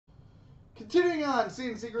Continuing on,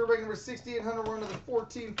 CNC group break number 6800, we're into the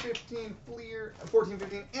 1415 Fleer,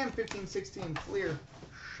 1415 and 1516 Fleer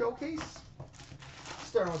showcase.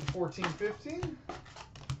 Starting with the 1415.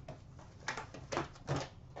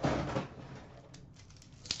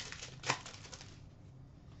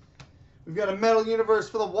 We've got a Metal Universe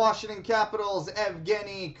for the Washington Capitals,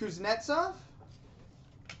 Evgeny Kuznetsov.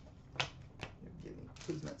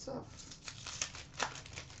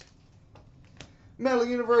 Metal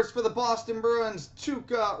Universe for the Boston Bruins,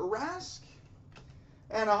 Tuukka Rask.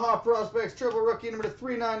 And a Hot Prospects Triple Rookie number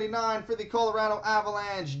 399 for the Colorado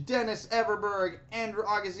Avalanche, Dennis Everberg, Andrew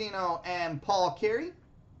Agozzino, and Paul Carey.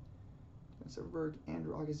 Dennis Everberg,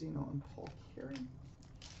 Andrew Agozzino, and Paul Carey.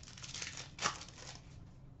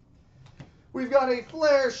 We've got a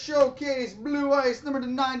Flair Showcase Blue Ice number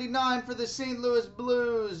 99 for the St. Louis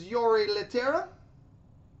Blues, Jori Lehtera.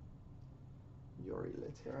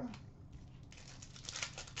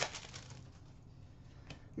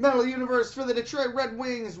 Metal Universe for the Detroit Red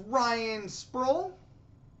Wings, Ryan Sproul.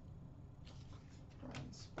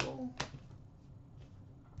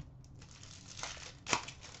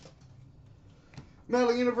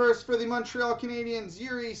 Metal Universe for the Montreal Canadiens,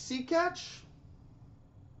 Yuri Sekac.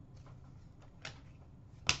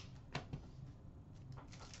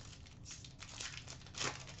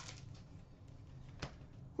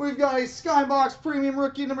 We've got a Skybox Premium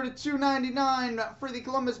Rookie number 299 for the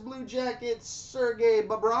Columbus Blue Jackets, Sergei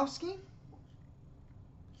Bobrovsky.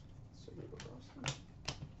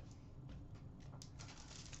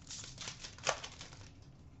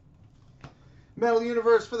 Metal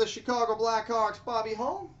Universe for the Chicago Blackhawks, Bobby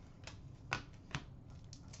Hull.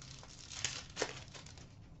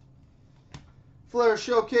 Flair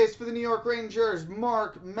Showcase for the New York Rangers,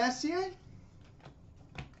 Mark Messier.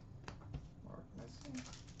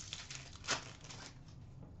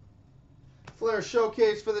 Flair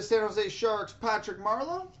Showcase for the San Jose Sharks, Patrick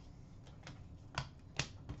Marleau.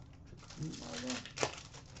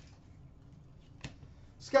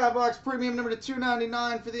 Skybox Premium number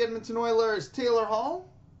 299 for the Edmonton Oilers, Taylor Hall.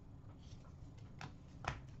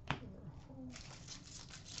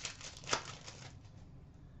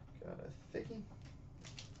 Got a thickie.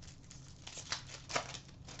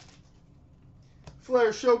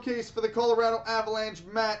 Flair Showcase for the Colorado Avalanche,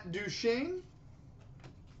 Matt Duchene.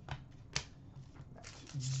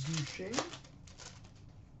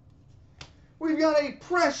 We've got a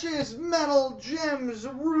Precious Metal Gems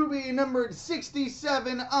Ruby numbered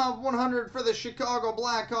 67 of 100 for the Chicago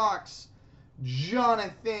Blackhawks,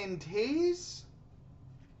 Jonathan Toews.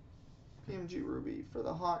 PMG Ruby for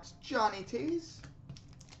the Hawks, Johnny Toews.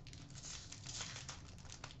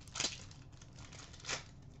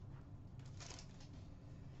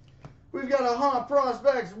 We've got a Hot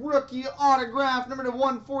Prospects Rookie Autograph number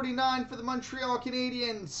 149 for the Montreal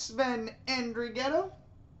Canadiens, Sven Andrighetto.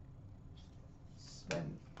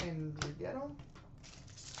 And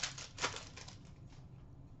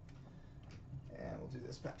we'll do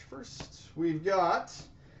this patch first. We've got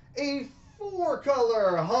a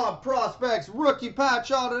 4-color Hot Prospects Rookie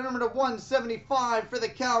Patch Auto number 175 for the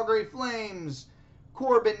Calgary Flames,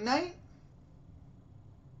 Corbin Knight.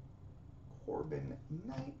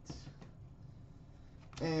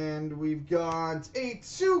 And we've got a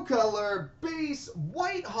 2-color base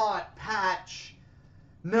White Hot patch,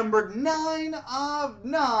 numbered 9 of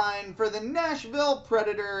 9 for the Nashville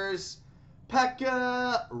Predators,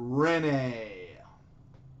 Pekka Rinne.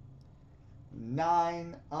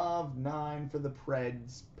 9 of 9 for the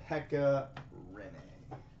Preds, Pekka Rinne.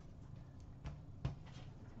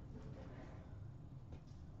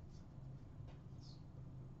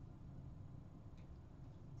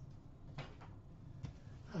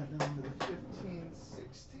 Now into the 15,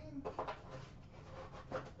 16.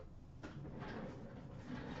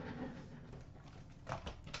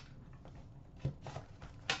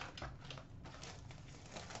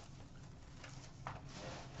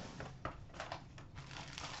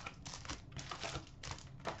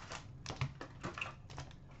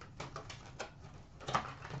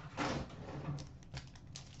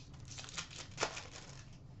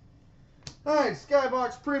 All right,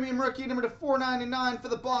 Skybox Premium Rookie number 499 for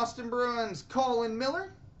the Boston Bruins, Colin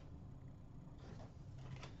Miller.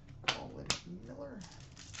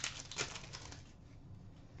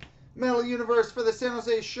 Metal Universe for the San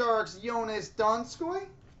Jose Sharks, Jonas Donskoy.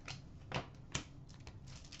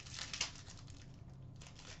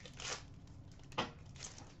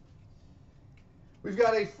 We've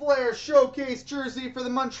got a Flair Showcase jersey for the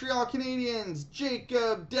Montreal Canadiens,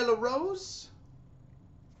 Jacob Delarose.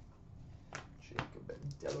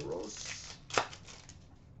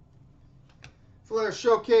 Flair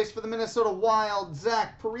Showcase for the Minnesota Wild,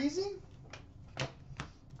 Zach Parise.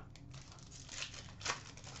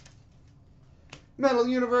 Metal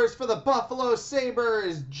Universe for the Buffalo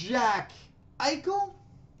Sabres, Jack Eichel.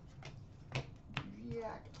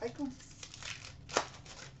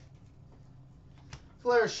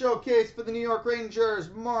 Flair Showcase for the New York Rangers,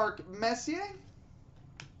 Mark Messier.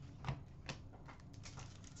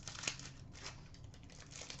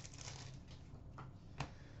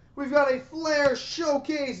 We've got a Flair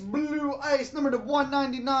Showcase Blue Ice number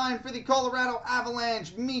 /199 for the Colorado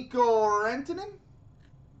Avalanche, Mikko Rantanen.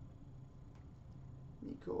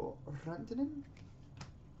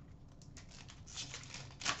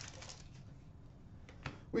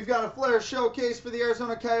 We've got a Flair Showcase for the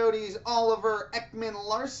Arizona Coyotes, Oliver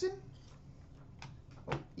Ekman-Larsson.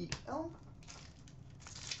 OEL.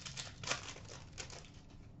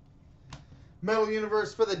 Metal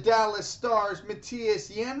Universe for the Dallas Stars, Matthias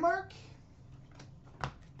Janmark.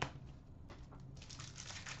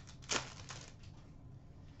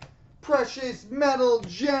 Precious Metal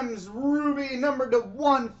Gems Ruby number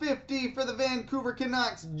 /150 for the Vancouver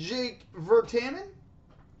Canucks, Jake Virtanen.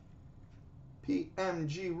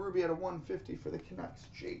 PMG Ruby /150 for the Canucks,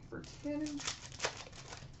 Jake Virtanen.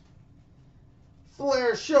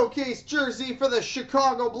 Flair Showcase Jersey for the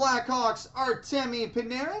Chicago Blackhawks, Artemi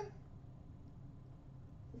Panarin.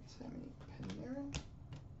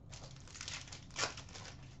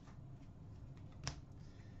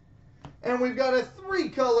 And we've got a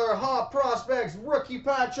 3-color Hot Prospects rookie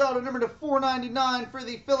patch auto number /499 for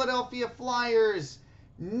the Philadelphia Flyers,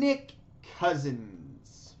 Nick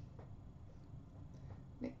Cousins.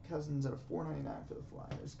 Nick Cousins /499 for the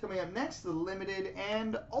Flyers. Coming up next, the Limited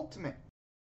and Ultimate.